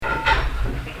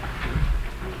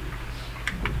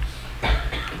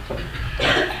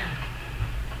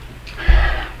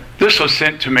This was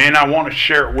sent to me and I want to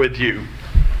share it with you.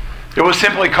 It was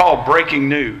simply called Breaking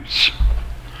News.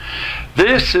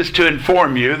 This is to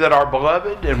inform you that our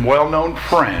beloved and well-known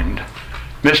friend,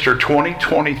 Mr.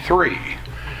 2023,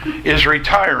 is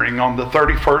retiring on the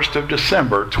 31st of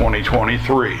December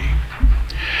 2023.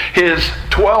 His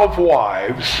 12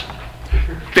 wives,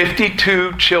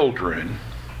 52 children,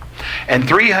 and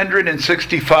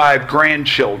 365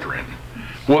 grandchildren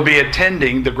will be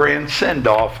attending the grand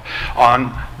send-off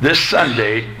on this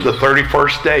Sunday, the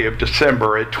 31st day of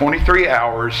December at 23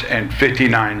 hours and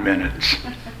 59 minutes.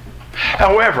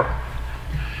 However,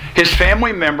 his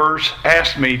family members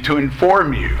asked me to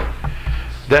inform you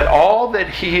that all that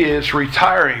he is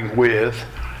retiring with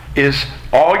is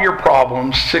all your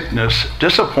problems, sickness,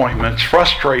 disappointments,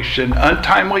 frustration,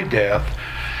 untimely death,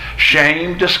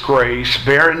 shame, disgrace,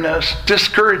 barrenness,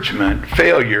 discouragement,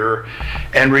 failure,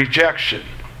 and rejection.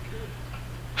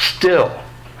 Still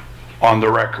on the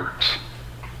records.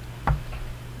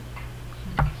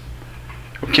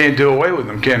 We can't do away with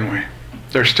them, can we?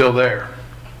 They're still there.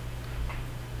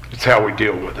 It's how we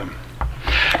deal with them.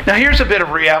 Now here's a bit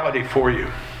of reality for you.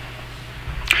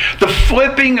 The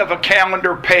flipping of a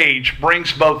calendar page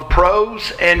brings both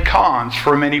pros and cons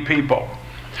for many people.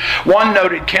 One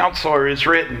noted counselor has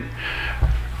written,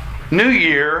 New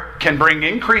Year can bring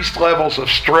increased levels of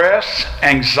stress,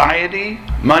 anxiety,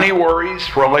 money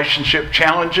worries, relationship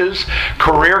challenges,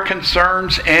 career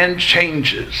concerns, and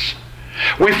changes.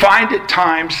 We find at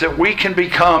times that we can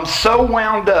become so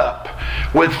wound up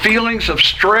with feelings of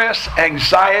stress,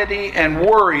 anxiety, and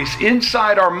worries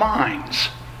inside our minds.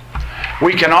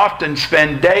 We can often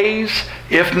spend days,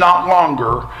 if not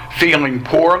longer, feeling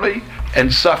poorly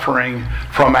and suffering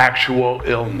from actual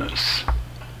illness.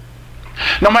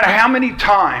 No matter how many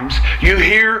times you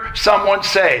hear someone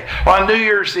say, well, New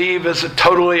Year's Eve is a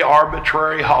totally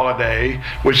arbitrary holiday,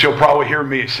 which you'll probably hear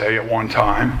me say at one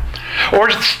time, or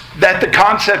that the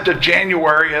concept of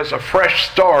January as a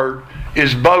fresh start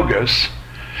is bogus,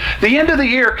 the end of the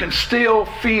year can still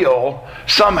feel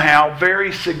somehow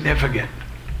very significant.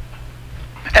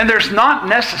 And there's not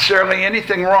necessarily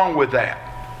anything wrong with that.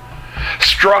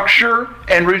 Structure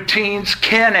and routines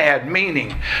can add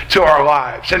meaning to our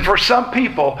lives. And for some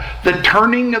people, the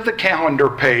turning of the calendar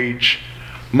page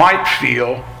might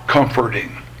feel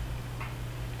comforting.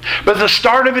 But the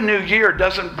start of a new year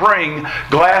doesn't bring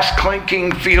glass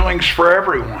clinking feelings for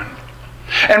everyone.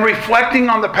 And reflecting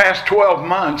on the past 12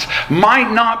 months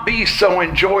might not be so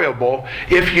enjoyable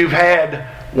if you've had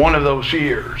one of those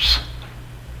years.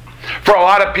 For a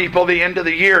lot of people, the end of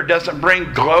the year doesn't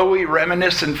bring glowy,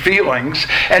 reminiscent feelings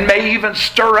and may even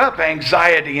stir up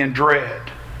anxiety and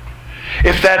dread.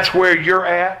 If that's where you're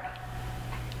at,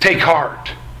 take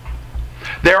heart.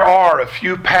 There are a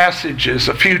few passages,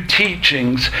 a few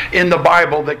teachings in the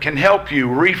Bible that can help you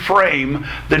reframe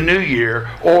the new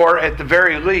year, or at the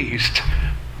very least,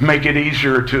 make it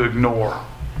easier to ignore.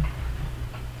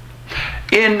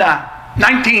 In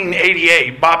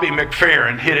 1988, Bobby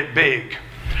McFerrin hit it big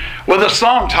with a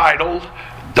song titled,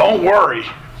 Don't Worry,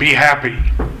 Be Happy.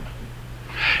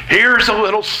 Here's a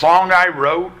little song I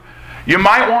wrote. You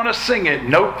might want to sing it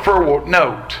note for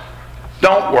note.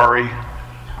 Don't worry,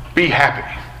 be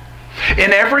happy.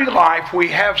 In every life we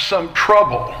have some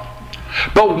trouble,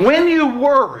 but when you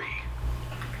worry,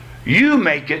 you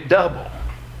make it double.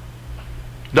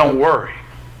 Don't worry,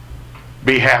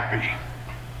 be happy.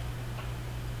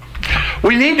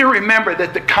 We need to remember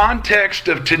that the context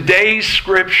of today's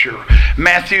scripture,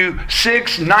 Matthew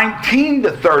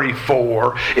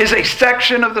 6:19-34, is a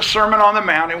section of the Sermon on the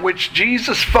Mount in which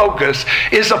Jesus' focus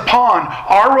is upon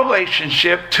our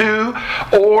relationship to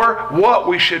or what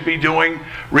we should be doing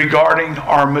regarding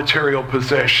our material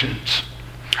possessions.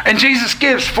 And Jesus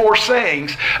gives 4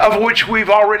 sayings, of which we've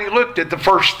already looked at the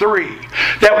first 3.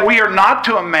 That we are not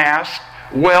to amass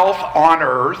wealth on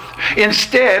earth.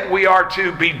 Instead, we are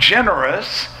to be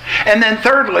generous. And then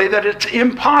thirdly, that it's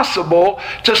impossible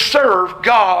to serve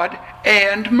God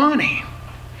and money.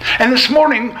 And this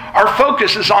morning, our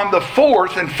focus is on the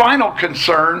 4th and final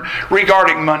concern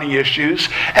regarding money issues,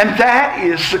 and that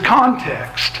is the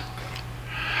context.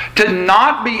 To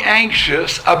not be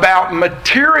anxious about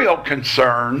material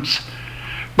concerns,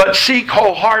 but seek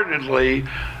wholeheartedly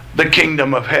the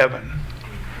kingdom of heaven.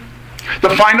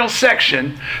 The final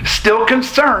section still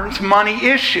concerns money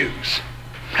issues.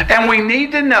 And we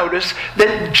need to notice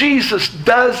that Jesus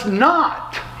does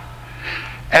not,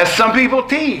 as some people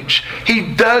teach, he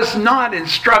does not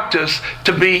instruct us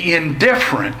to be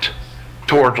indifferent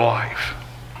toward life.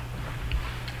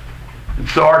 And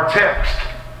so our text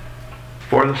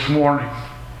for this morning.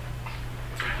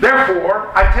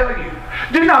 Therefore, I tell you,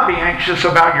 do not be anxious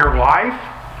about your life,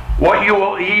 what you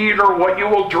will eat or what you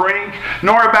will drink,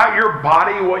 nor about your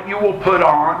body what you will put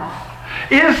on.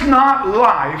 Is not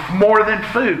life more than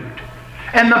food,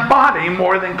 and the body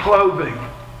more than clothing?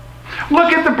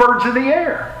 Look at the birds of the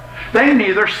air. They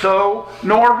neither sow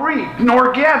nor reap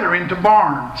nor gather into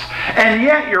barns, and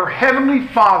yet your heavenly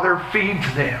Father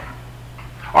feeds them.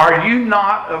 Are you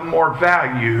not of more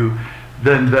value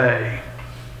than they?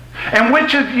 And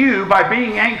which of you, by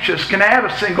being anxious, can add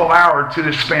a single hour to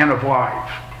the span of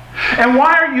life? And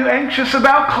why are you anxious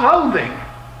about clothing?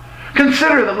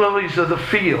 Consider the lilies of the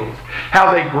field,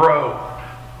 how they grow.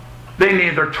 They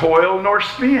neither toil nor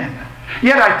spin.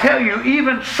 Yet I tell you,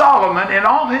 even Solomon in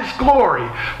all his glory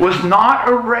was not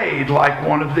arrayed like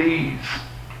one of these.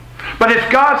 But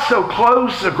if God so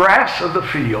clothes the grass of the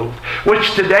field,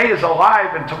 which today is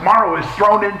alive and tomorrow is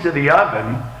thrown into the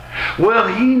oven, will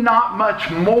he not much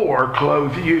more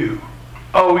clothe you,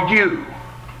 O you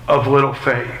of little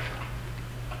faith?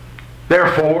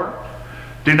 Therefore,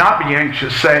 do not be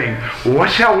anxious, saying, what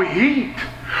shall we eat?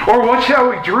 Or what shall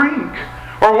we drink?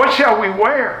 Or what shall we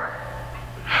wear?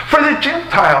 For the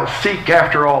Gentiles seek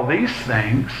after all these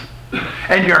things,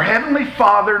 and your heavenly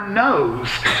Father knows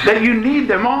that you need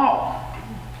them all.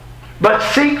 But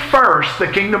seek first the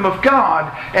kingdom of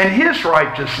God and his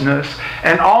righteousness,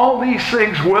 and all these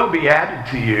things will be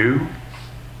added to you.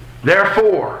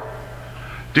 Therefore,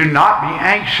 do not be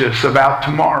anxious about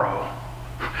tomorrow,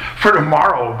 for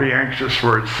tomorrow will be anxious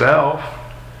for itself.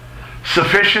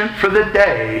 Sufficient for the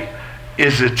day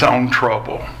is its own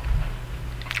trouble.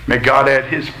 May God add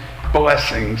his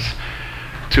blessings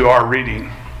to our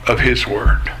reading of his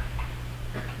word.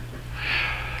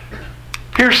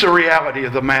 Here's the reality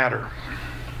of the matter.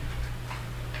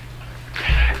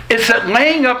 It's that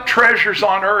laying up treasures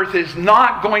on earth is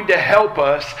not going to help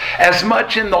us as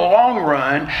much in the long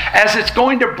run as it's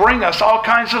going to bring us all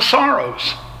kinds of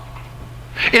sorrows.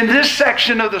 In this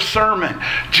section of the sermon,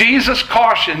 Jesus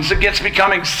cautions against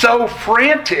becoming so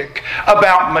frantic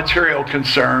about material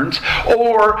concerns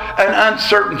or an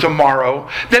uncertain tomorrow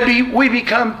that we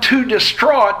become too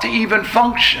distraught to even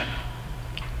function.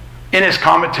 In his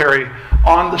commentary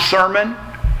on the sermon,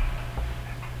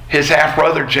 his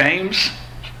half-brother James,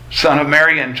 son of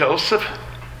Mary and Joseph,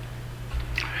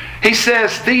 he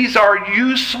says these are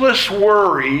useless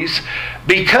worries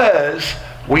because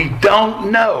we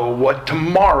don't know what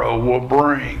tomorrow will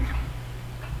bring.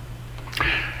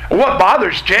 What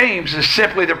bothers James is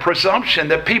simply the presumption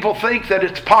that people think that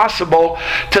it's possible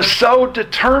to so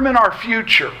determine our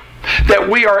future that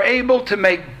we are able to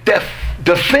make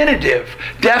definite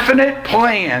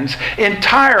plans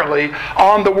entirely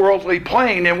on the worldly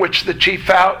plane, in which the chief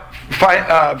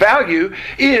value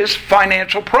is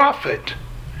financial profit.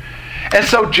 And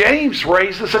so James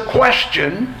raises a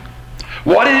question: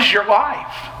 what is your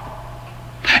life?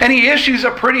 And he issues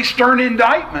a pretty stern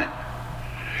indictment.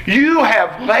 You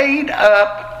have laid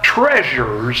up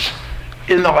treasures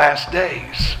in the last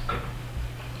days.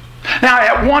 Now,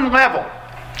 at one level,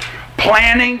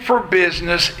 planning for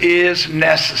business is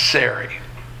necessary.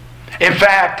 In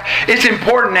fact, it's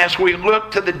important as we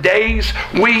look to the days,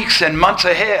 weeks, and months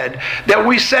ahead that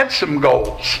we set some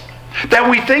goals, that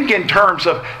we think in terms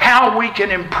of how we can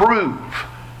improve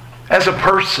as a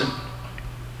person.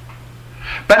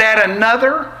 But at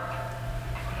another,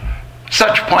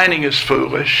 such planning is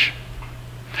foolish,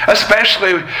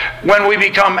 especially when we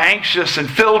become anxious and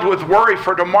filled with worry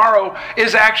for tomorrow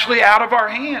is actually out of our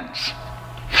hands.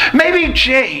 Maybe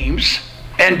James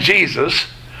and Jesus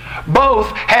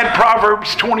both had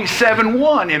Proverbs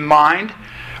 27:1 in mind,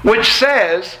 which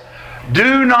says,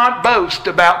 "Do not boast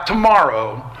about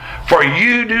tomorrow, for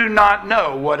you do not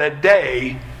know what a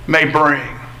day may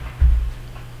bring."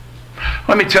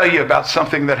 Let me tell you about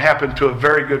something that happened to a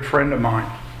very good friend of mine,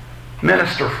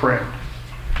 minister friend.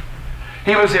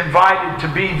 He was invited to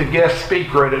be the guest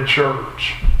speaker at a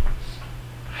church.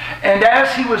 And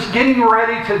as he was getting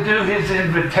ready to do his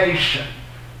invitation,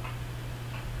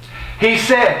 he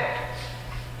said,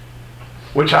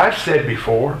 which I've said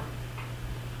before,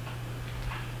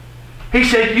 he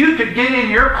said, you could get in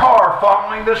your car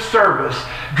following the service,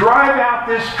 drive out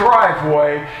this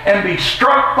driveway, and be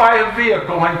struck by a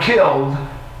vehicle and killed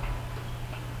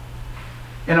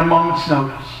in a moment's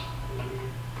notice.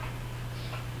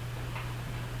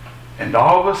 And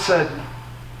all of a sudden,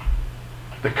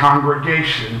 the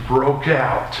congregation broke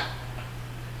out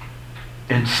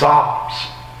in sobs.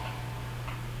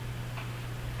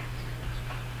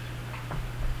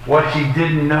 What he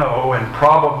didn't know, and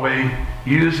probably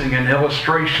using an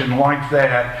illustration like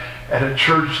that at a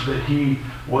church that he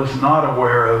was not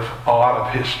aware of a lot of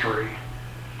history,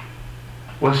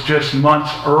 was just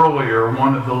months earlier,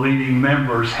 one of the leading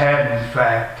members had in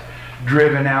fact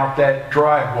driven out that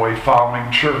driveway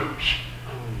following church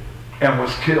and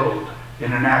was killed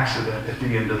in an accident at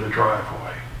the end of the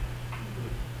driveway.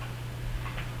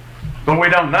 But we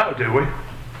don't know, do we?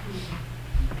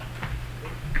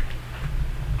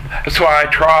 That's why I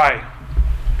try,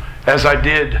 as I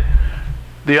did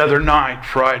the other night,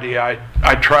 Friday,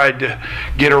 I tried to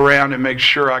get around and make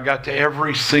sure I got to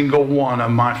every single one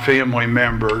of my family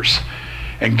members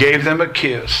and gave them a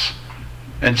kiss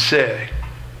and say,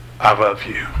 I love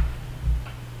you.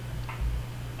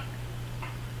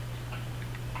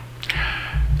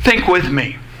 Think with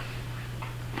me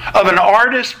of an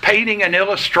artist painting an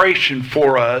illustration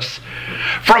for us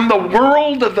from the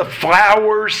world of the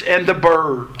flowers and the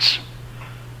birds.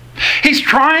 He's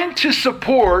trying to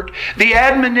support the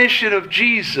admonition of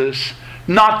Jesus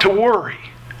not to worry.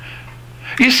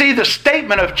 You see, the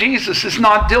statement of Jesus is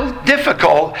not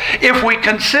difficult if we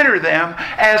consider them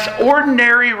as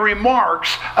ordinary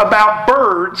remarks about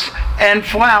birds and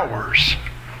flowers.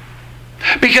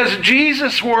 Because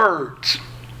Jesus' words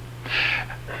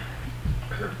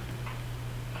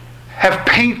have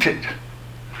painted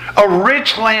a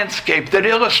rich landscape that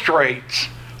illustrates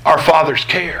our Father's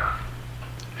care.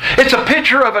 It's a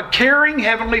picture of a caring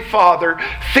Heavenly Father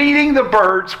feeding the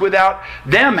birds without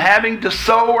them having to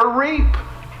sow or reap.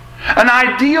 An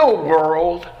ideal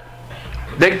world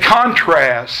that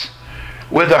contrasts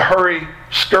with the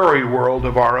hurry-scurry world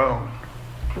of our own.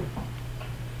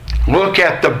 Look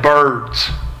at the birds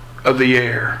of the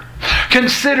air.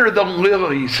 Consider the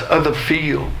lilies of the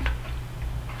field.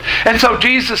 And so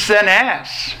Jesus then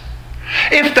asks,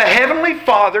 if the Heavenly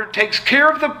Father takes care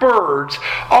of the birds,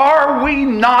 are we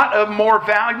not of more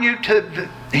value to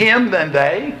Him than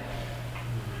they?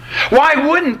 Why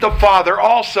wouldn't the Father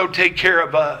also take care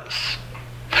of us?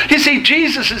 You see,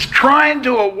 Jesus is trying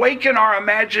to awaken our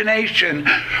imagination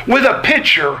with a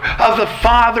picture of the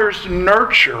Father's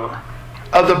nurture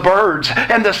of the birds.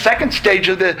 And the second stage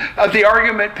of the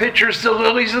argument pictures the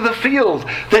lilies of the field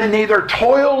that neither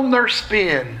toil nor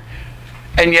spin,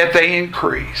 and yet they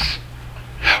increase.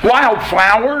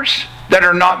 Wildflowers that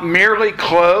are not merely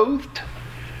clothed,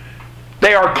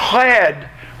 they are clad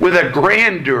with a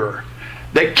grandeur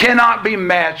that cannot be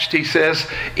matched, he says,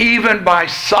 even by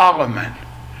Solomon,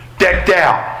 decked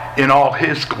out in all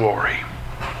his glory.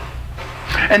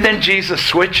 And then Jesus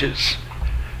switches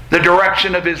the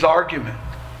direction of his argument.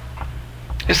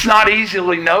 It's not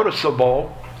easily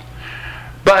noticeable,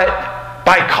 but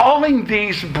by calling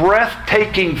these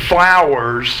breathtaking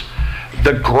flowers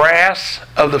the grass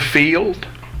of the field,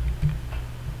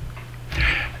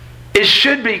 it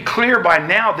should be clear by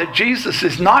now that Jesus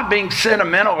is not being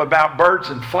sentimental about birds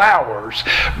and flowers,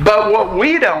 but what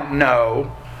we don't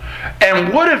know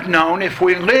and would have known if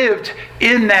we lived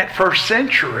in that first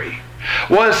century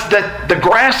was that the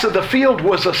grass of the field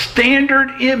was a standard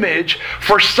image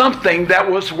for something that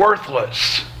was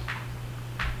worthless.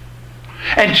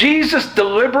 And Jesus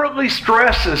deliberately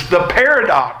stresses the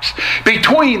paradox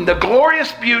between the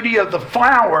glorious beauty of the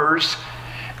flowers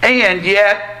and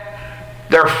yet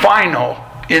their final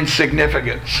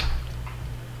insignificance.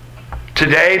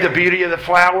 Today, the beauty of the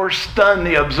flowers stun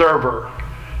the observer.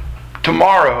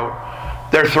 Tomorrow,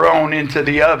 they're thrown into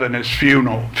the oven as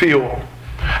fuel.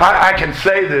 I can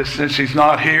say this since he's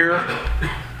not here,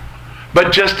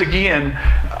 but just again,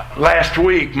 last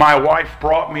week, my wife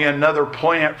brought me another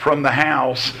plant from the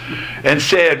house and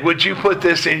said, would you put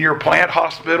this in your plant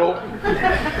hospital?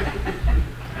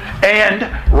 And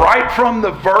right from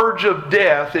the verge of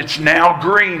death, it's now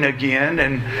green again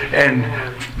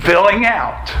and filling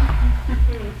out.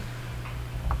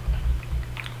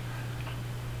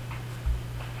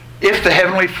 If the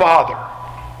Heavenly Father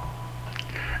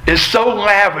is so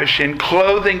lavish in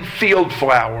clothing field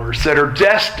flowers that are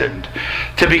destined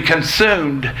to be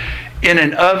consumed in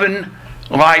an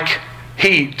oven-like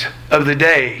heat of the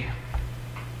day,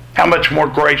 how much more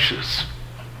gracious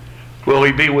will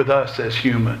He be with us as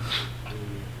humans?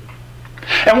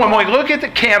 And when we look at the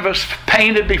canvas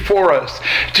painted before us,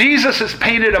 Jesus has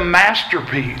painted a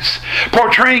masterpiece,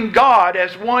 portraying God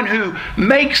as one who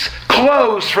makes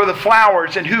clothes for the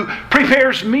flowers and who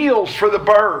prepares meals for the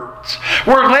birds.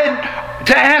 We're led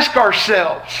to ask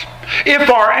ourselves if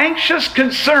our anxious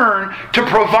concern to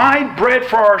provide bread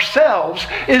for ourselves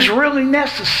is really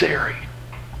necessary.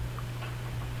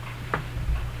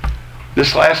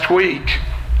 This last week,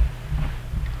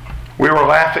 we were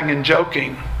laughing and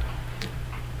joking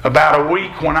about a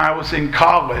week when I was in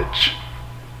college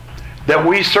that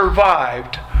we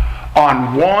survived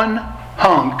on one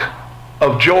hunk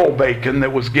of Joel bacon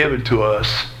that was given to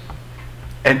us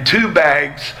and 2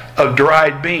 bags of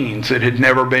dried beans that had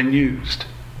never been used.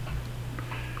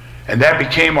 And that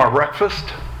became our breakfast,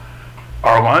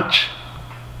 our lunch,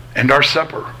 and our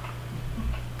supper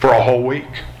for a whole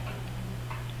week.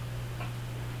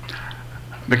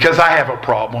 Because I have a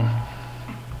problem.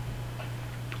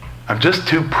 I'm just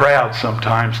too proud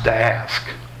sometimes to ask.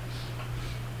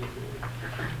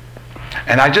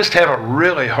 And I just have a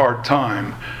really hard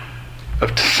time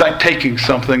of taking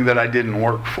something that I didn't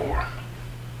work for.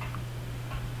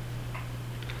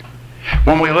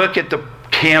 When we look at the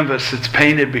canvas that's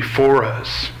painted before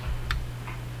us,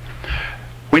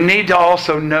 we need to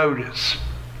also notice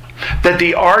that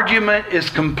the argument is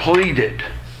completed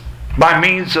by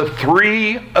means of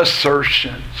 3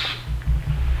 assertions.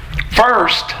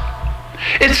 First,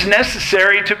 it's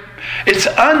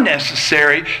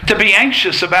unnecessary to be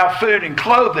anxious about food and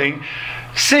clothing,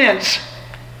 since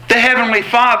the Heavenly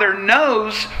Father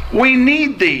knows we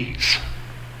need these.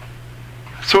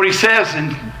 That's what he says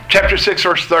in chapter 6,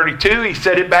 verse 32. He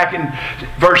said it back in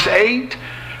verse 8.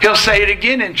 He'll say it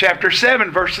again in chapter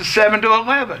 7, verses 7 to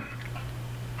 11.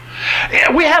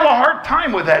 We have a hard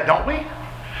time with that, don't we?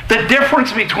 The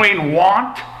difference between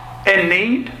want and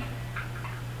need.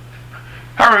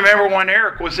 I remember when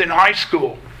Eric was in high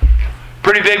school.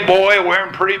 Pretty big boy,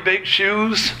 wearing pretty big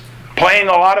shoes, playing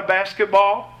a lot of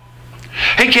basketball.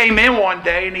 He came in one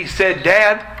day and he said,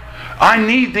 "Dad, I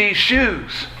need these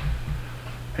shoes."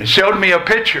 And showed me a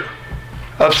picture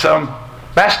of some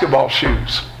basketball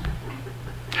shoes.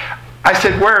 I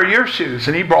said, "Where are your shoes?"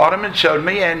 And he brought them and showed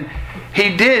me, and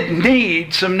he did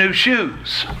need some new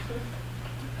shoes.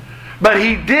 But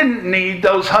he didn't need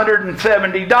those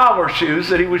 $170 shoes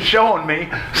that he was showing me,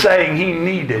 saying he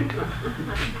needed.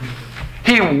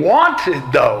 He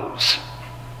wanted those.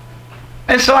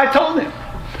 And so I told him,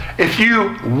 if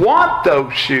you want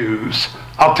those shoes,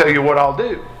 I'll tell you what I'll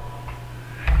do.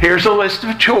 Here's a list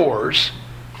of chores.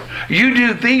 You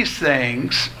do these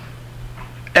things,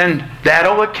 and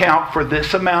that'll account for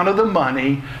this amount of the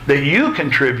money that you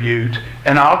contribute,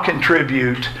 and I'll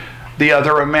contribute the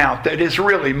other amount that is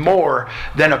really more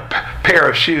than a pair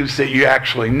of shoes that you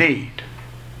actually need.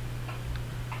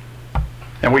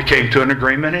 And we came to an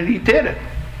agreement, and he did it.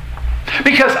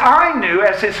 Because I knew,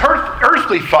 as his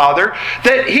earthly father,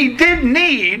 that he did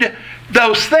need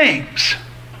those things.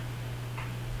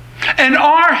 And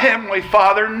our Heavenly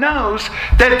Father knows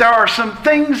that there are some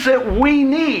things that we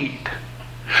need.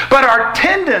 But our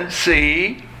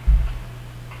tendency,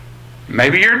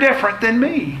 maybe you're different than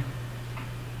me,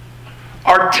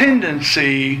 our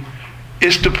tendency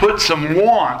is to put some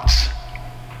wants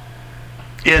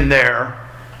in there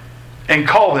and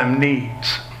call them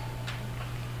needs.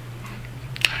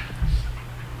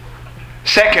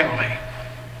 Secondly,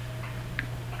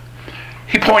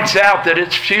 he points out that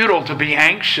it's futile to be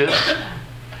anxious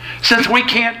since we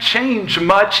can't change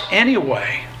much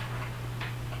anyway.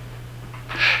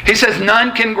 He says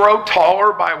none can grow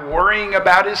taller by worrying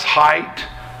about his height.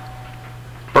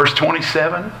 Verse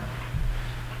 27.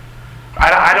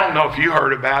 I don't know if you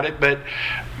heard about it, but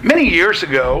many years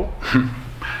ago,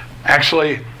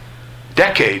 actually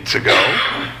decades ago,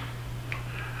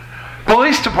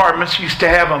 police departments used to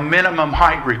have a minimum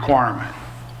height requirement.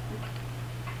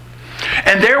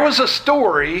 And there was a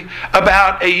story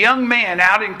about a young man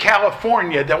out in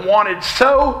California that wanted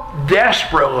so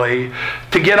desperately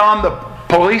to get on the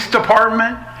police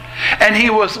department, and he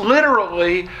was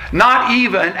literally not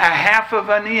even a half of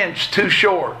an inch too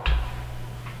short.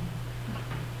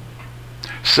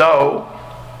 So,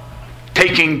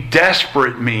 taking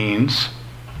desperate means,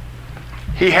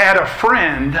 he had a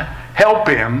friend help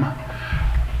him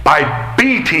by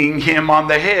beating him on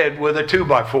the head with a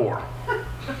 2x4.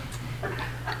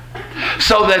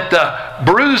 So that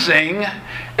the bruising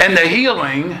and the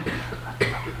healing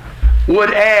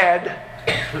would add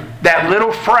that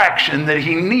little fraction that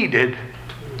he needed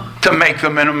to make the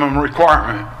minimum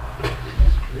requirement.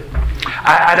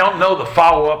 I don't know the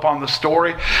follow-up on the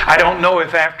story. I don't know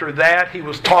if after that he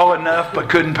was tall enough but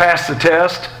couldn't pass the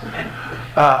test.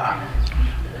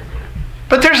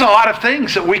 But there's a lot of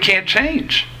things that we can't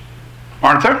change,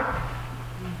 aren't there?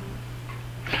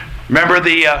 Remember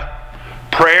the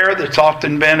prayer that's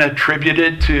often been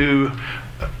attributed to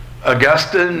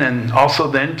Augustine and also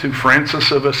then to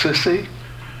Francis of Assisi?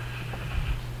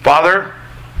 Father,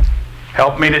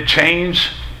 help me to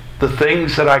change the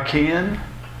things that I can,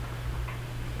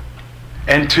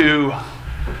 and to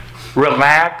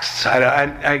relax.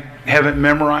 I haven't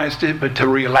memorized it, but to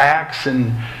relax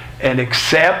and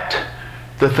accept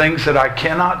the things that I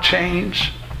cannot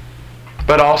change,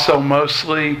 but also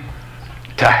mostly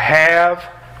to have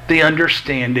the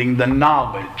understanding, the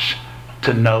knowledge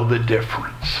to know the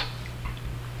difference.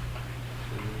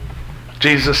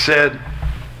 Jesus said,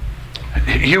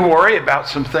 You worry about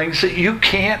some things that you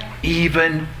can't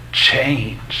even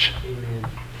change. Amen.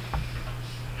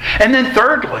 And then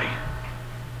thirdly,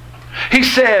 he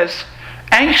says,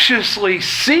 anxiously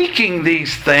seeking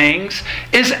these things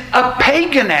is a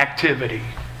pagan activity.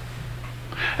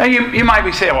 Now you might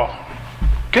be saying, well,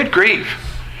 good grief.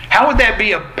 How would that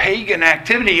be a pagan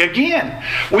activity? Again,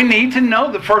 we need to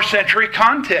know the first century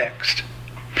context.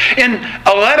 In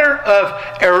a letter of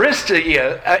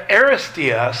Aristeas,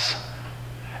 Aristeas,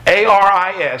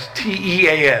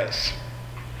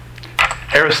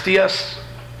 Aristeas,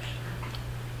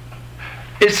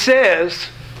 it says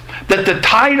that the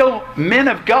title men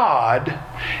of God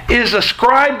is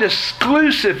ascribed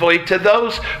exclusively to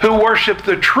those who worship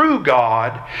the true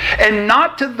God and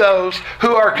not to those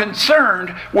who are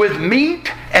concerned with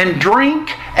meat and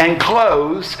drink and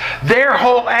clothes, their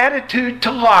whole attitude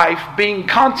to life being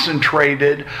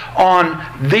concentrated on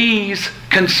these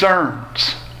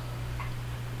concerns.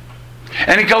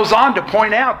 And he goes on to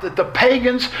point out that the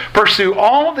pagans pursue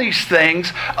all these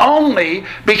things only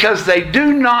because they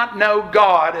do not know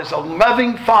God as a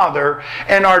loving Father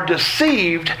and are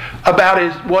deceived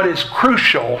about what is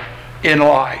crucial in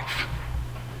life.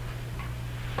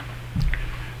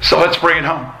 So let's bring it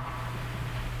home.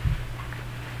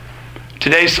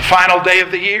 Today's the final day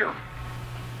of the year.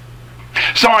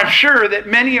 So I'm sure that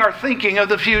many are thinking of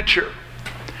the future,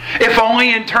 if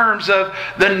only in terms of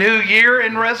the new year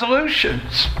and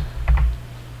resolutions.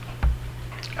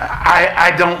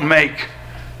 I don't make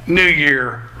New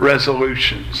Year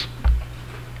resolutions.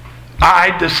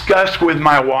 I discussed with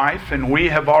my wife, and we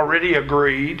have already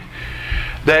agreed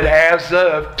that as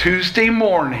of Tuesday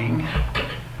morning,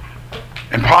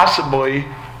 and possibly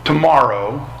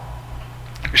tomorrow,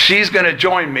 she's going to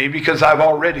join me because I've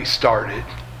already started.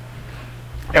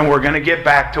 And we're going to get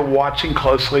back to watching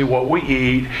closely what we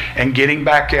eat and getting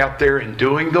back out there and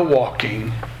doing the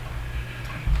walking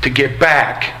to get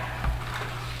back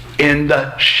in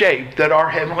the shape that our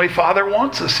Heavenly Father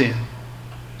wants us in.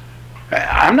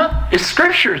 It's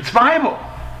Scripture, it's Bible.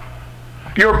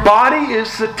 Your body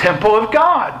is the temple of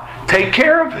God. Take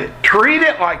care of it. Treat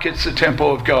it like it's the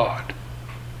temple of God.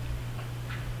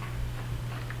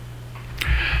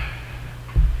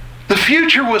 The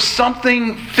future was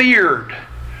something feared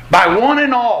by one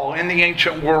and all in the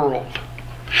ancient world,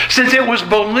 since it was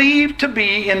believed to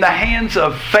be in the hands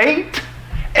of fate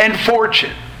and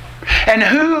fortune. And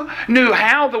who knew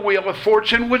how the wheel of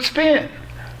fortune would spin?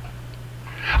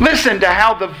 Listen to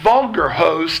how the vulgar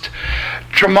host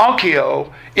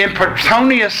Trimalchio in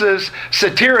Petronius's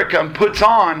Satyricon puts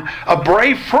on a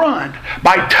brave front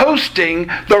by toasting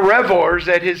the revelers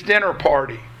at his dinner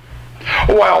party.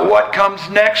 Well, what comes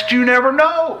next you never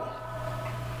know.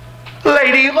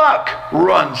 Lady Luck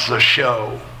runs the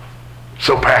show,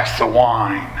 so pass the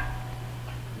wine.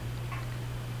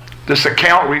 This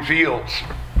account reveals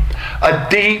a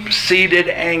deep-seated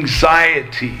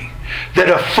anxiety that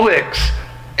afflicts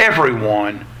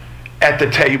everyone at the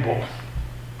table.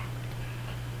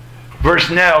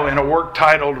 Verneuil, in a work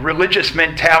titled Religious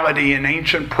Mentality in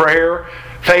Ancient Prayer,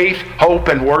 Faith, Hope,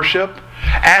 and Worship,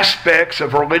 Aspects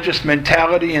of Religious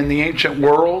Mentality in the Ancient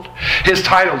World. His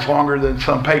title's longer than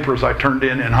some papers I turned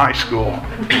in high school.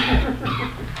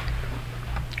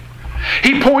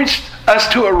 He points us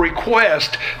to a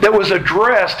request that was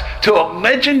addressed to a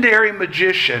legendary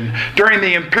magician during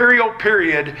the imperial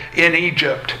period in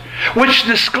Egypt, which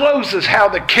discloses how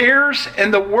the cares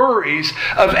and the worries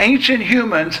of ancient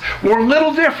humans were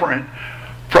little different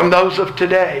from those of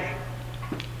today.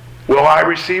 Will I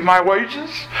receive my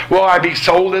wages? Will I be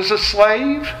sold as a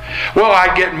slave? Will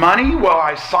I get money? Will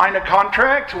I sign a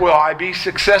contract? Will I be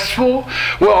successful?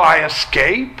 Will I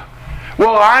escape?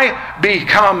 Will I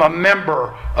become a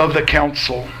member of the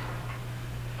council?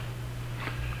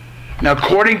 Now,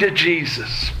 according to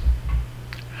Jesus,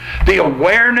 the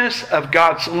awareness of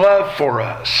God's love for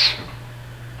us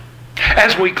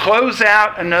as we close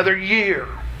out another year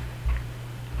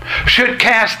should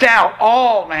cast out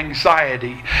all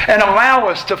anxiety and allow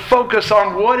us to focus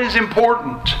on what is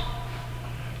important: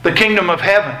 the kingdom of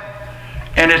heaven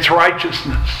and its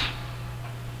righteousness.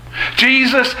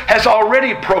 Jesus has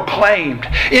already proclaimed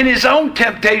in his own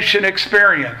temptation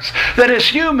experience that as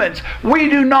humans, we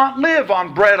do not live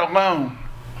on bread alone.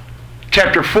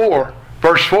 Chapter 4,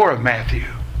 verse 4 of Matthew.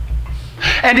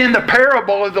 And in the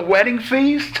parable of the wedding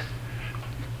feast,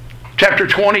 chapter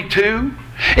 22,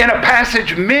 in a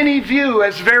passage many view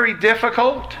as very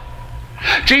difficult,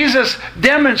 Jesus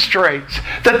demonstrates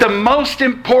that the most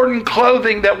important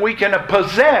clothing that we can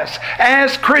possess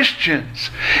as Christians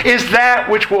is that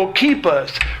which will keep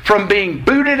us from being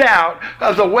booted out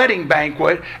of the wedding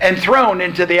banquet and thrown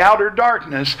into the outer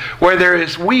darkness where there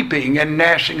is weeping and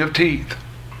gnashing of teeth.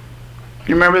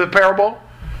 You remember the parable?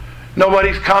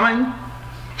 Nobody's coming,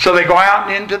 so they go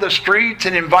out into the streets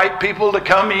and invite people to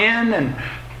come in and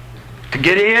to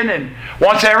get in, and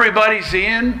once everybody's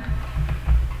in,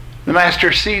 the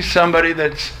master sees somebody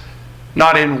that's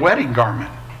not in wedding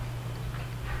garment.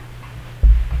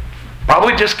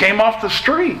 Probably just came off the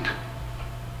street,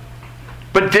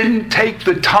 but didn't take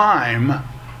the time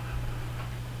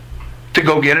to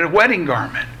go get a wedding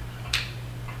garment.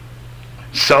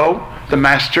 So the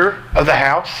master of the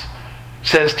house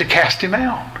says to cast him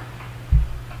out.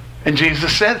 And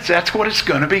Jesus says that's what it's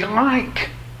going to be like.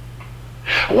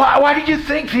 Why do you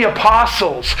think the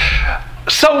apostles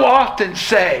so often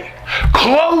say,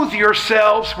 clothe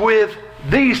yourselves with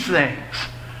these things,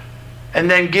 and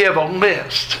then give a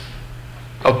list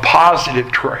of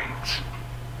positive traits,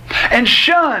 and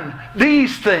shun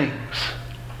these things?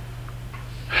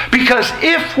 Because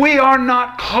if we are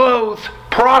not clothed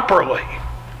properly,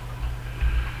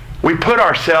 we put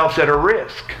ourselves at a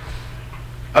risk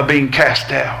of being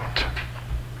cast out.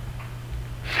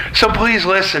 So please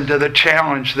listen to the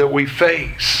challenge that we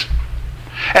face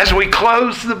as we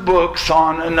close the books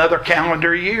on another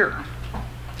calendar year.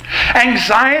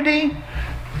 Anxiety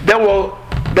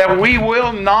that we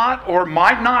will not or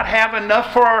might not have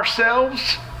enough for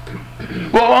ourselves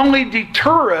will only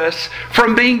deter us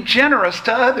from being generous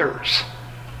to others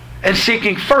and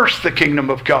seeking first the kingdom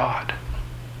of God.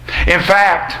 In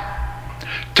fact,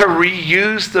 to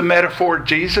reuse the metaphor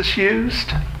Jesus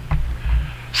used,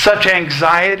 such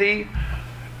anxiety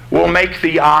will make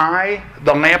the eye,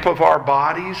 the lamp of our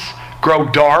bodies, grow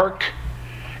dark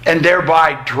and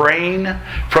thereby drain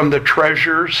from the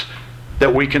treasures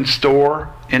that we can store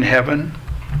in heaven.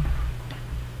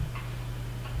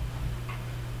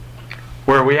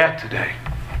 Where are we at today?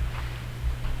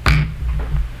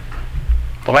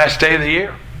 The last day of the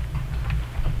year.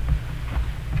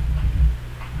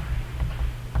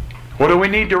 What do we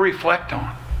need to reflect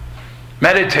on?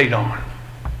 Meditate on?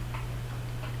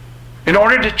 In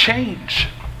order to change.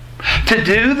 To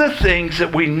do the things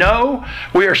that we know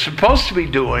we are supposed to be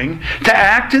doing, to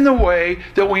act in the way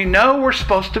that we know we're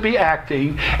supposed to be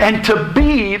acting, and to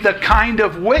be the kind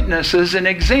of witnesses and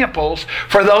examples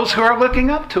for those who are looking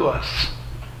up to us.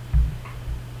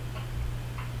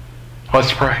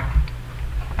 Let's pray.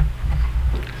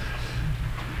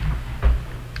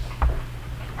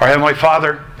 Our Heavenly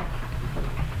Father,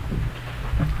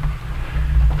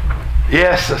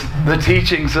 yes, the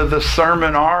teachings of the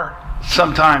sermon are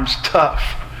sometimes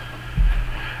tough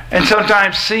and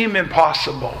sometimes seem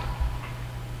impossible.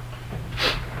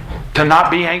 To not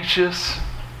be anxious,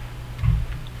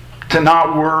 to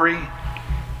not worry.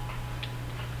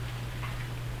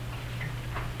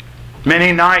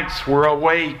 Many nights we're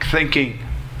awake thinking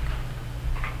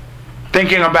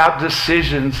about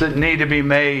decisions that need to be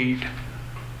made.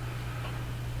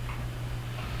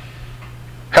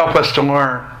 Help us to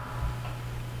learn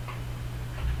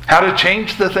how to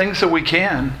change the things that we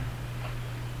can,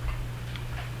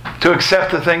 to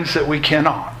accept the things that we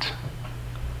cannot.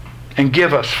 And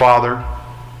give us, Father,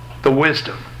 the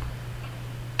wisdom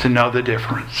to know the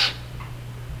difference.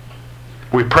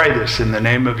 We pray this in the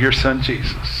name of your Son,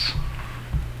 Jesus.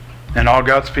 And all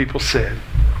God's people said,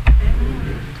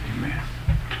 Amen.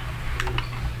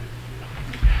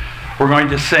 We're going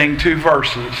to sing 2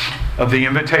 verses of the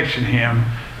invitation hymn,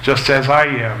 Just As I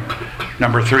Am,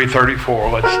 number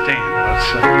 334. Let's stand. Let's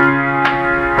sing.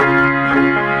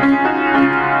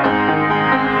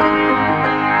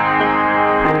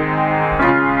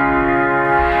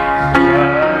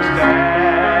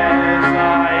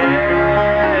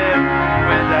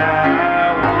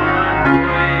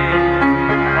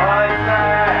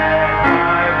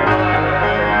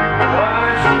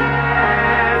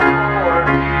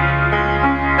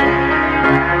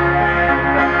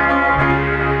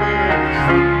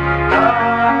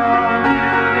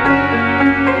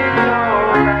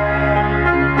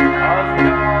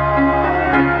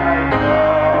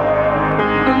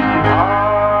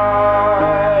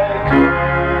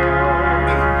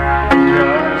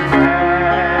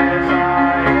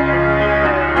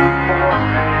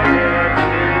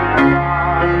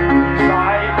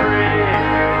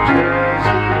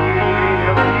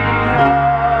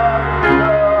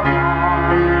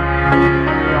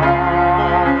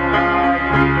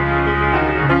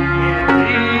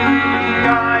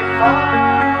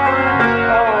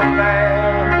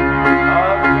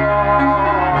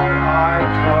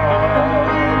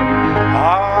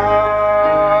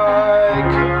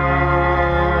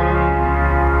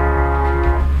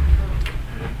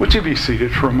 be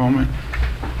seated for a moment.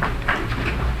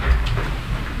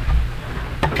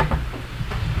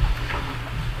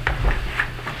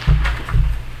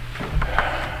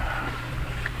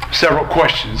 Several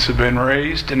questions have been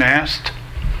raised and asked,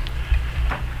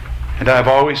 and I've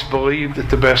always believed that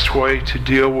the best way to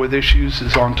deal with issues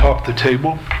is on top of the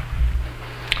table.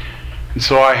 And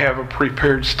so I have a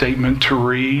prepared statement to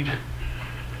read.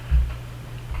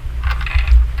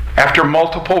 After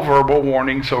multiple verbal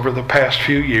warnings over the past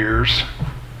few years,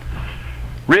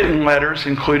 written letters,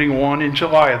 including one in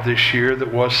July of this year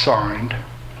that was signed,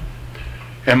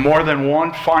 and more than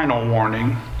one final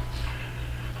warning,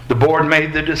 the board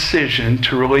made the decision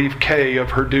to relieve Kay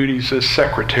of her duties as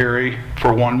secretary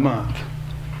for 1 month.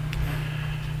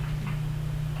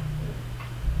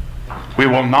 We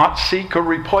will not seek a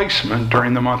replacement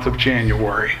during the month of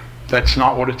January. That's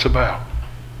not what it's about.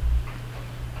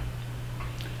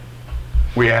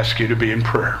 We ask you to be in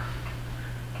prayer.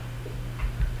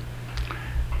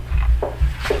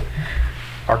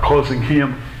 Our closing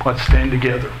hymn, let's stand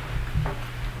together.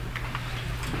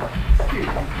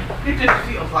 It just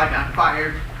feels like I'm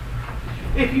fired.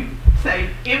 If you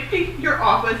say empty your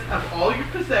office of all your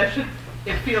possessions,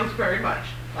 it feels very much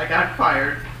like I'm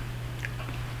fired.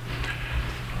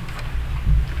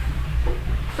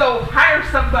 So hire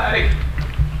somebody.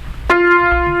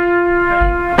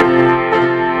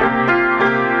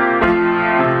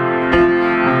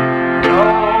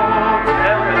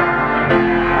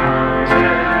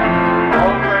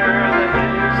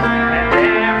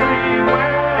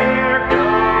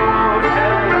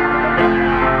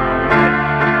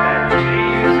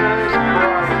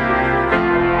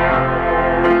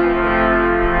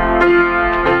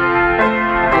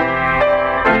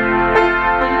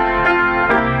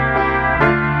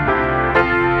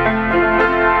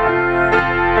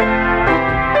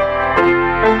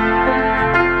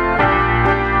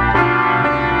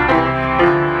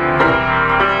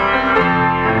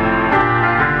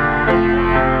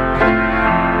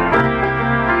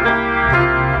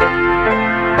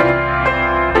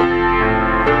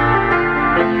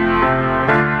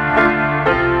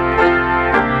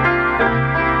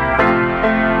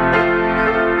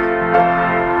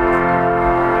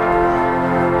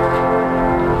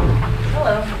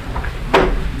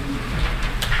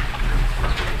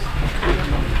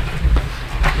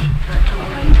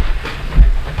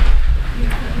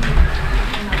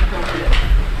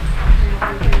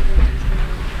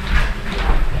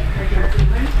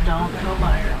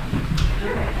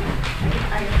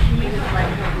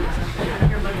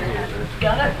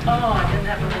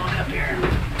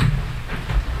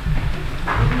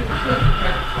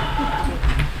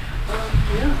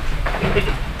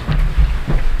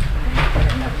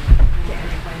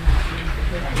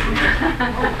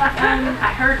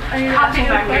 I heard hopping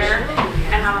back there,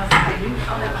 and I was like,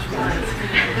 oh, that was fun.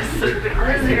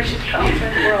 There she comes.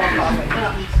 We're all coughing.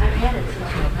 I've had it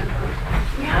since November.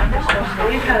 Yeah, I know.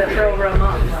 We've had it for over a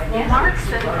month. Well, Mark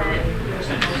said that he was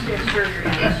supposed to have surgery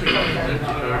on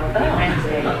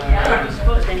Wednesday. Yeah, he was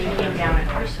supposed to, and he came down at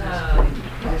Christmas.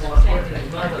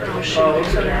 Oh, shoot.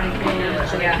 So then he came,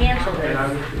 so they canceled it.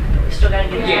 We still got to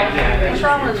get it. What's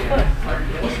wrong with his foot?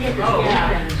 He's hit this bump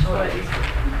in his foot.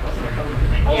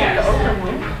 Oh, the open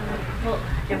one? Well,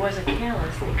 there was a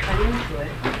callus. They cut into it.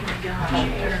 Oh my gosh.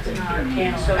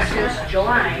 And so since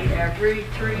July, every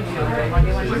 3 weeks,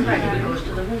 Monday, Wednesday, Friday, he goes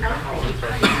to the wound.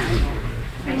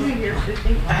 They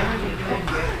keep cutting it.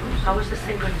 How was this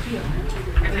thing going to feel?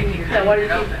 Yeah, why do you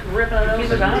keep ripping it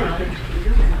Keep over? it on.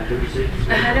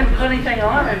 I didn't put anything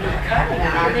on it, just cut it.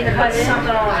 They cut something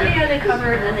on. Yeah, they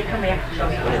cover it and then they come back. So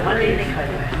Monday they cut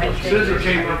it. Wednesday, Susan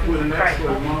came up with an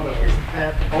excellent motto.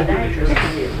 The podiatrist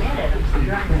can get mad at him for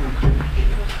driving.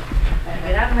 I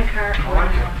get out of my car,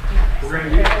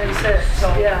 And said, so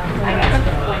yeah. I got to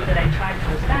the point that I tried to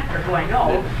his doctor, who I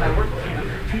know, I work with him.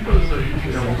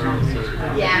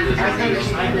 Yeah, I was not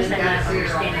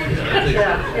understanding.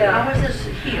 Yeah. How was this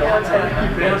healed?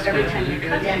 Every time you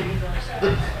cut it, he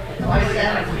goes,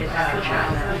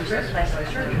 plastic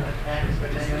surgery.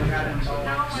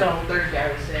 So,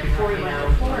 before he went to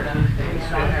Florida, he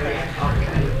saw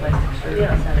plastic surgery.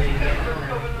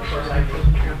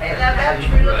 Hey, that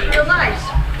battery looks real nice.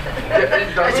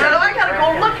 I said, oh, I gotta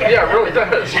go look at it. Yeah, it really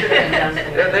does. Yeah,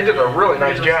 they did a really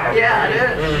nice job. Yeah, it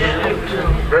is.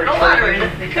 Yeah. Very No water in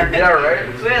clean. it. Yeah, right?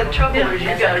 So the trouble is you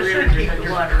gotta really keep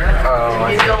the water up. Oh,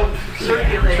 I You see. don't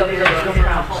circulate So it.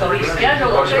 so he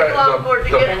scheduled Oh, it. so Take a long board to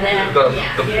get And then, the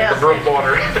brook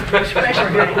water. Special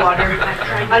brook water.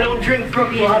 I don't drink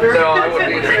brook water. No, I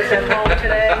wouldn't either. At home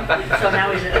today. so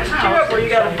now he's at his house. Careful, you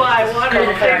gotta buy water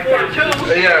and pay for it too.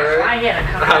 Yeah, right? I had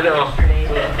a I know. couple yesterday.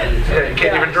 Yeah, you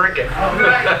can't even drink it. I've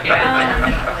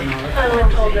been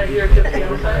told that you're a good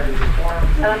piano player,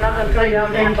 and I'm not gonna throw you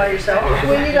out there by yourself.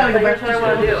 When you gotta go back Here's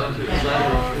what I wanna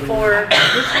do. For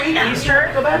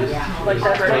Easter, like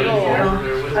that's my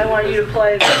goal. I want you to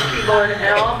play the keyboard, and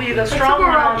I'll be the strong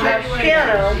one on the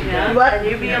piano, and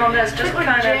you be on this, just kind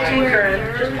of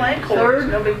tinkering, just playing chords,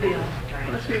 no big deal.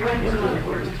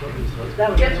 That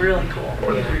would be really cool.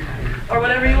 Or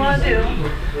whatever you want to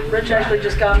do. Rich actually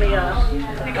just got me a, what do you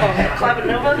call it,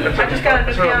 Clavinova? I just got a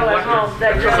new piano at home.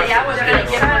 That See, I was gonna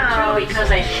get one sounds. too because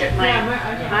I shipped my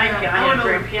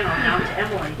grand piano down to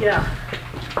Emily. Yeah,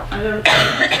 I don't.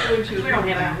 We don't have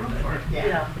any room for it.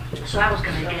 yeah. So I was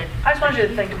gonna get it. I just want you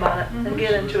to think about it and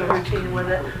get into a routine with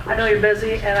it. I know you're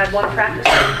busy and I'd want to practice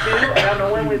with you too. I don't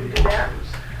know when we would do that.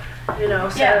 You know,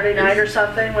 Saturday night or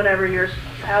something, whenever you're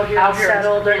out here Out here,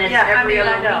 settled. Or, and it's yeah, I every mean,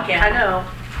 I other know, weekend. I know.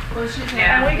 And we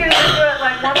can even do it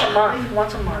like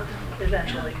once a month,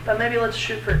 eventually. But maybe let's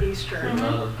shoot for Easter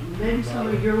Maybe some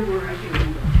of your work.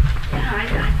 Yeah,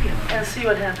 I feel. and see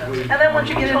what happens. And then once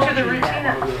you get into the routine,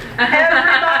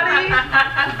 everybody,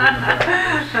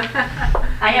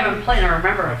 I haven't played, I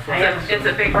remember. It's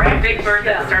a big bird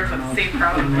that starts with C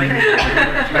probably.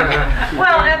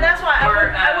 well, and that's why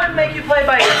I wouldn't make you play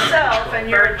by yourself and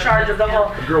you're in charge of the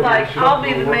whole, like, I'll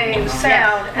be the main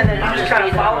sound and then you just kind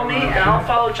of follow me and I'll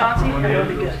follow Chauncey and it'll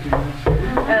be good.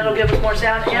 And it'll give us more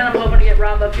sound and I'm hoping to get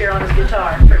Rob up here on his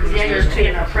guitar for Yeah, Easter you're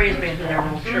seeing too. our praise band in our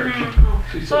whole church.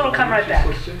 So it'll come right back.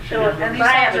 And these But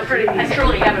I songs are pretty I easy.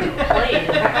 truly haven't played,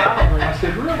 probably. I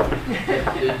said, really?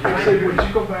 I said, would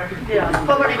you go back and... Yeah,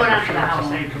 But when I go down to the house,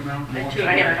 I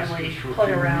have Emily.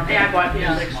 play around. Yeah, I bought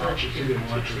music so that she can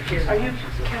teach the kids. Are you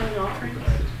counting offerings?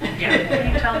 Yeah.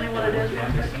 Can you tell me what it is? real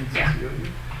quick? Yeah.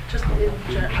 Just,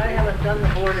 I haven't done the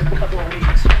board in a couple of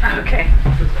weeks. Okay.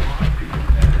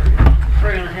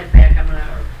 We're gonna head back, I'm gonna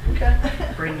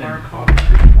Okay. bring Mark home.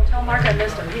 Well, tell Mark I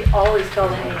missed him. He always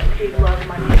tells me he loves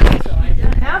my music, so I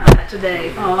didn't have that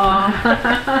today.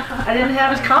 I didn't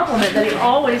have his compliment that he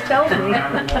always tells me.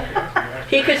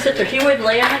 He could sit there, he would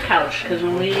lay on the couch, because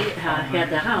when we had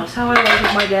the house, How I was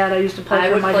with my dad. I used to play I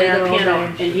for would my play dad the all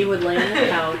piano, day. and he would lay on the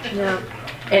couch. Yeah.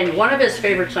 And one of his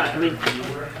favorite songs, I mean,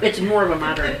 it's more of a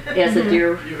modern, as a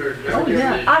deer. Oh,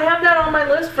 yeah. I have that on my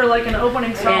list for like an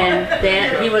opening song. And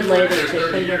that, he would lay there to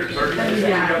play that.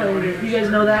 Yeah. You guys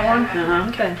know that one? Uh-huh.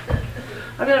 Okay.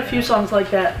 I've got a few songs like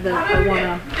that I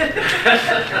want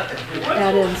to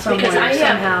add in somewhere, Because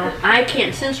somehow. I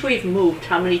can't, since we've moved,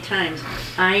 how many times,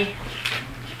 I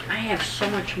have so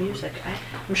much music.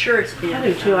 I'm sure it's in. I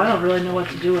do too. I don't really know what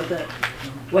to do with it.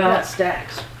 I Well, got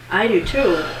stacks. I do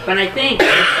too, but I think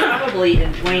it's probably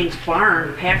in Dwayne's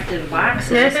barn, packed in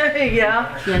boxes,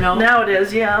 Yeah. you know? Now it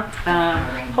is, yeah.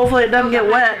 Hopefully it doesn't get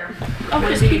wet. Oh,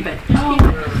 just keep it, just keep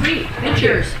it. Sweet. It's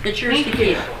yours to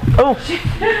keep. Oh,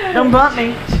 don't bump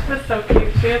me. That's so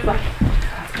cute. She is like,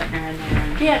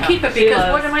 Yeah, keep it,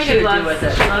 because what am I gonna do with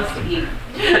it? She loves to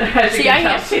eat. See, I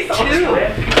have two.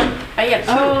 I have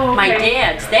two. Oh, My okay.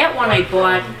 dad's, that one I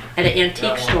bought at an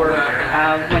antique store,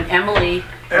 when Emily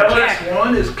and Jack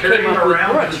LS1 is came carrying up with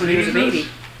around Brooks when he was a baby.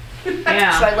 So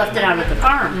Yeah. I left it out at the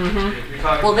farm.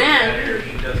 Well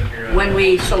then, when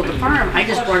we sold the farm, I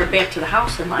just brought it back to the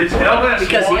house and left Is it. LS1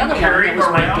 Because the other one that carrying was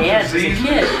my around dad's as a diseases?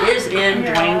 kid is in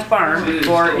Dwayne's barn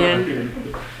or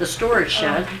in the storage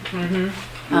shed.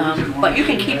 But you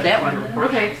can keep that one.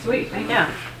 Okay, sweet. Thank you.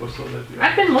 Yeah.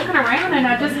 I've been looking around and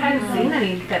I just hadn't seen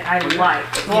any that I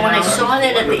liked. Well, when I saw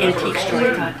that at the antique store,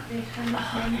 I thought,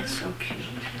 oh, that's so cute.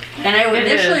 And I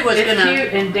initially was It's gonna,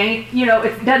 cute and you know,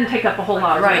 it doesn't take up a whole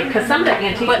lot of room. Right. Because some of the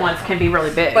antique But- ones can be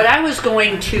really big. but I was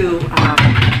going to,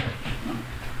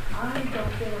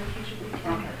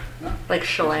 like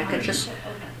shellac it, just,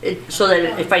 so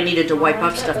that if I needed to wipe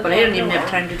up stuff, but I didn't even have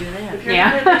time to do that.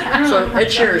 Yeah. So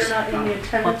it's yours. You're not in the Well,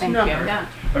 attendance thank number. you. Yeah.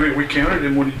 I mean, we counted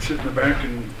him when he'd sit in the back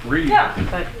and read. Yeah.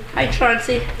 But, hi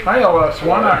Chauncey. Hi,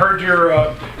 LS1. I heard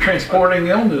you're transporting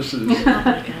illnesses.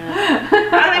 I think And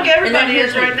then everybody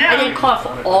here's is right I didn't now.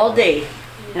 cough all day.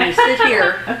 And I sit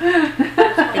here,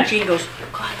 and Jean goes,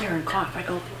 go out there and cough. I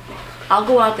go, I'll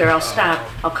go out there, I'll stop,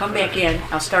 I'll come back in,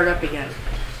 I'll start up again.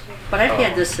 But I've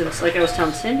had this since, like I was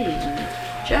telling Cindy,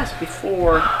 just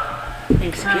before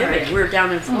Thanksgiving. We were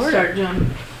down in Start Florida.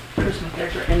 doing Christmas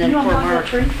decorations. And then You poor don't Mark,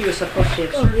 have that tree? he was supposed to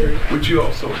have surgery. Would you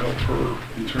also help her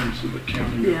in terms of the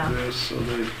counting Yeah. of this so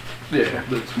that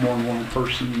that's more than one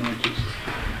person, not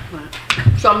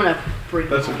just... So I'm gonna bring.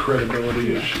 That's a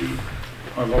credibility issue.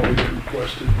 I've always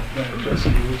requested that Jesse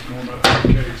was going to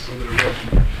okay so that it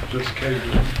wasn't just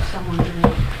Cajun.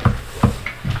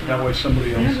 That way somebody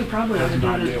You know else who probably ought has to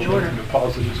an do it is idea what Jordan. the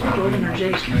deposit is going to be, Jordan or not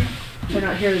Jake. just me. They're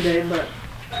not here today, but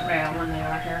Yeah, when they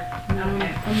are here.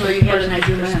 Okay. So you had a nice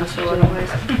Christmas or otherwise?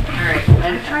 All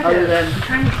right. Other than, I'm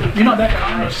trying to keep. You know,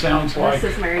 that almost sounds like,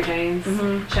 This is Mary Jane's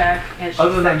check, and she's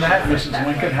other than that, sectioned Mrs. that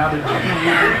Lincoln, way.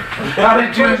 how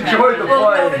did you enjoy the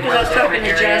well, no, play? because I was talking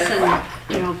to Jess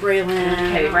and, Braylon.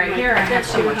 Okay, right here I have That's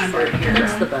so much fun. 200 here.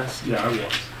 That's the best. Yeah, I was.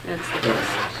 That's the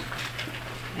best.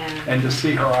 And to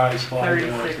see her eyes light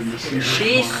up 36 and to see her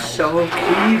She's smile. so cute.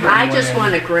 Even I just when-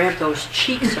 want to grab those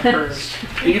cheeks of hers.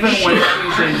 Even when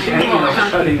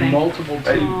she's cutting multiple teeth,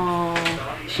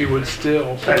 Oh, she would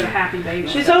still She's a say, happy baby.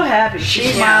 She's so happy. She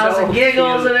She's smiles so and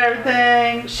giggles cute. and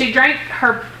everything. She drank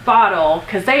her bottle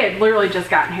because they had literally just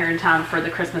gotten here in time for the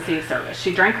Christmas Eve service.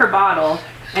 She drank her bottle,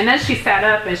 and then she sat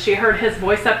up and she heard his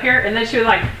voice up here, and then she was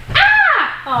like,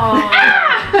 Oh,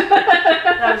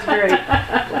 that was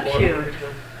great. cute.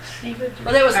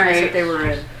 Well, that was All nice right. that they were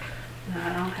in. No,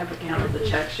 I don't have a count of the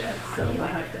checks yet, so we'll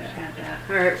have to add that.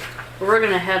 All right, we're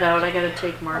gonna head out. I gotta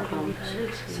take Mark home.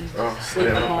 Oh, Sleep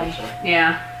yeah, at home.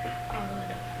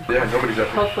 Yeah, yeah, nobody's up.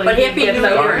 hopefully But he Happy gets New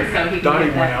over Year. it so he can Dottie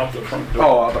get went that. out the front door.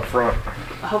 Oh, out the front.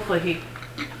 Hopefully he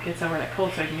gets over that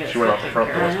cold so he can get She it went out the taken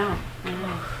front care I of.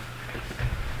 know.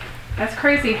 That's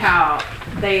crazy how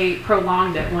they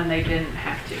prolonged it when they didn't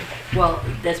have to. Well,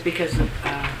 that's because of,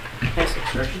 that's what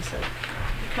Surgeon said.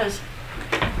 Because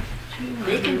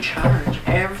they can charge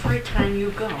every time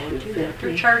you go and do that.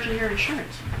 They're charging your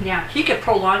insurance. Yeah, He could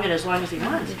prolong it as long as he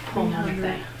wants. whole nother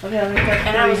thing. Okay, I'll make that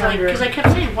And I was like, 300. because I kept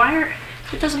saying, why are,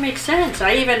 it doesn't make sense.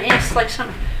 I even asked like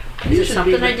something, is You it should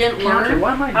something be I didn't counter. learn?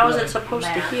 Why am I How is doing it supposed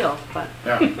to Math. heal? But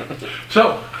Yeah.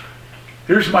 So,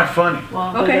 here's my funny.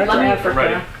 Well, Okay. let me,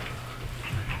 Ready.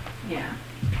 yeah.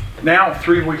 Now,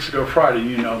 3 weeks ago Friday,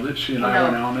 you know that she and I No.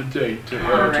 went on a date to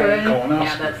All have right. a colonoscopy.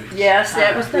 Yeah, that's- yes,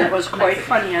 that was quite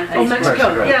funny. I Oh, think.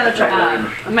 Mexico. Yeah, that's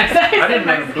right. Mexico. I didn't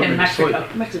want to put me Mexican to Mexico.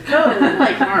 sleep. Mexico.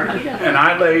 Like Mark, he doesn't. And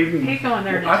I laid and He's going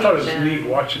there to I thought it was teach neat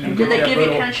watching him Did get they that give you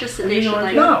little. conscious sedation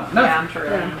like No, Yeah, nothing. I'm sure.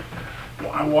 Yeah.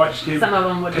 I watched him. Some of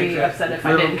them would take be that upset if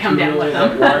I little didn't come down with tool,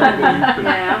 them. that wire loop, and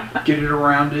Yeah. Get it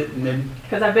around it and then,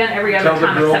 Because I've been every other Tell the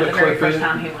time girl except to the very clip first it.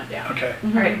 time he went down. okay.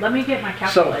 All right, let me get my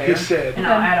So calculator. he said, And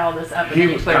I'll add all this up and he then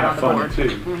you was put it kind on of the funny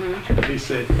board. too. He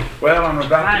said, well, I'm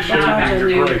about to show I'm not you gonna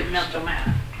your do grapes. mental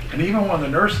math. And even one of the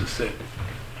nurses said,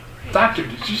 doctor,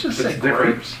 did you just say It's different.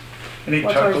 grapes? And he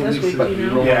What's chuckled ours and this he week, said, do you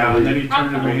know? yeah, and then he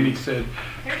turned to me and he said,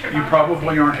 you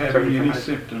probably aren't having any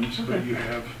symptoms, but you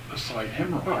have a slight I'll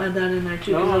hemorrhoid. add that in there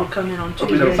too, because it'll come in on You know,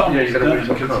 Tuesday. it's almost Yeah, you gotta done wait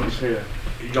till it because comes, yeah.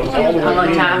 he goes all the way I like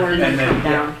in top and and then then, come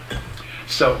down.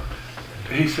 So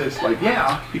he says, like,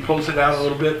 yeah, he pulls it out a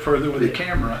little bit further with the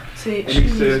camera. See, And she he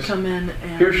needs says, to come in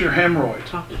and here's your hemorrhoid.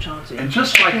 talk to Chauncey. And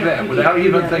just like that, without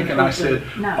even thinking, I said,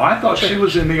 No. oh, I thought she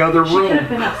was in the other She could have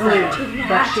been room. upset,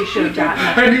 but she should have gotten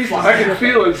up. And he's, I can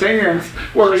feel his hands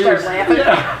where he was, Start laughing?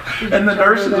 yeah. And the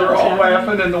nurses are all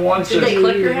laughing and the one Did they says,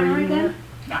 clip your hemorrhoid then?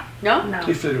 No? No.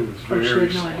 he said it was Oh, she very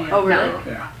had no slight. idea. Oh, really?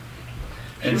 Yeah.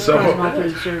 She And was all so, through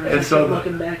the service. and I so kept the-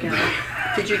 looking back at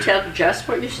her. Did you tell Jess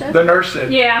what you said? the nurse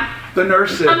said, Yeah, the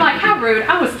nurse said, I'm like, how rude.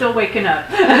 I was still waking up.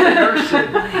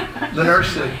 the nurse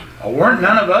said, oh, weren't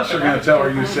none of us are gonna tell her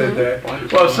you said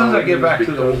that. Well, as soon as I get back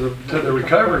to the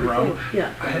recovery room,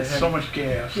 Yeah. I had so much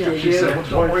gas. Yeah. She said, well,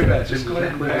 don't worry about it, just go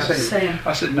ahead and pass it. Same.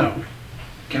 I said, no.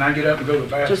 Can I get up and go to the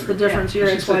bathroom? Just the difference, your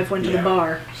She ex-wife said, went to yeah. the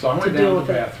bar. So I to went deal down to with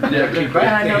the it. bathroom. Yeah. I came back,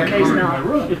 And I they know had Kay's her in my not.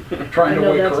 room, I trying to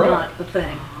know wake that's her up. not the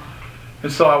thing.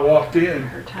 And so I walked in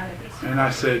Her tag is- and I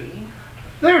said,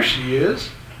 there she is.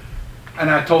 And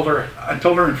I told her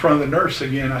in front of the nurse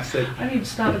again, I said, I need to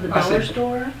stop at the I dollar said-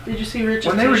 store. Did you see Rich's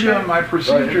when they were t-shirt? doing my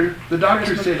procedure, the doctor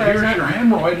Christmas said, here's present. your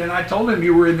hemorrhoid, and I told him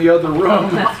you were in the other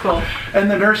room. That's cool.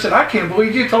 And the nurse said, I can't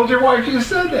believe you told your wife you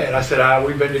said that. I said,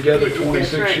 we've been together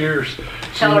 26 right. years. She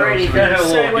Tell her knows me." anything.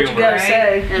 Say what you gotta Right?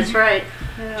 say. That's right.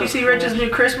 Did you see Rich's new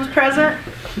Christmas present?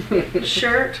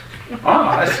 Shirt? Oh,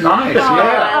 that's nice, Oh,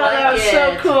 yeah. Oh, that like was it.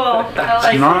 so cool. I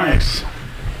like Nice.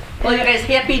 Well, you guys,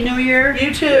 Happy New Year.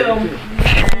 You too.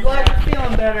 I'm glad you're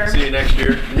feeling better. See you next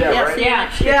year. Yeah, Yeah, right? see you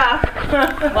next year.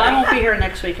 Yeah. Well, I won't be here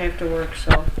next week. I have to work,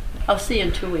 so I'll see you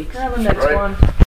in 2 weeks. Have the next Right. one.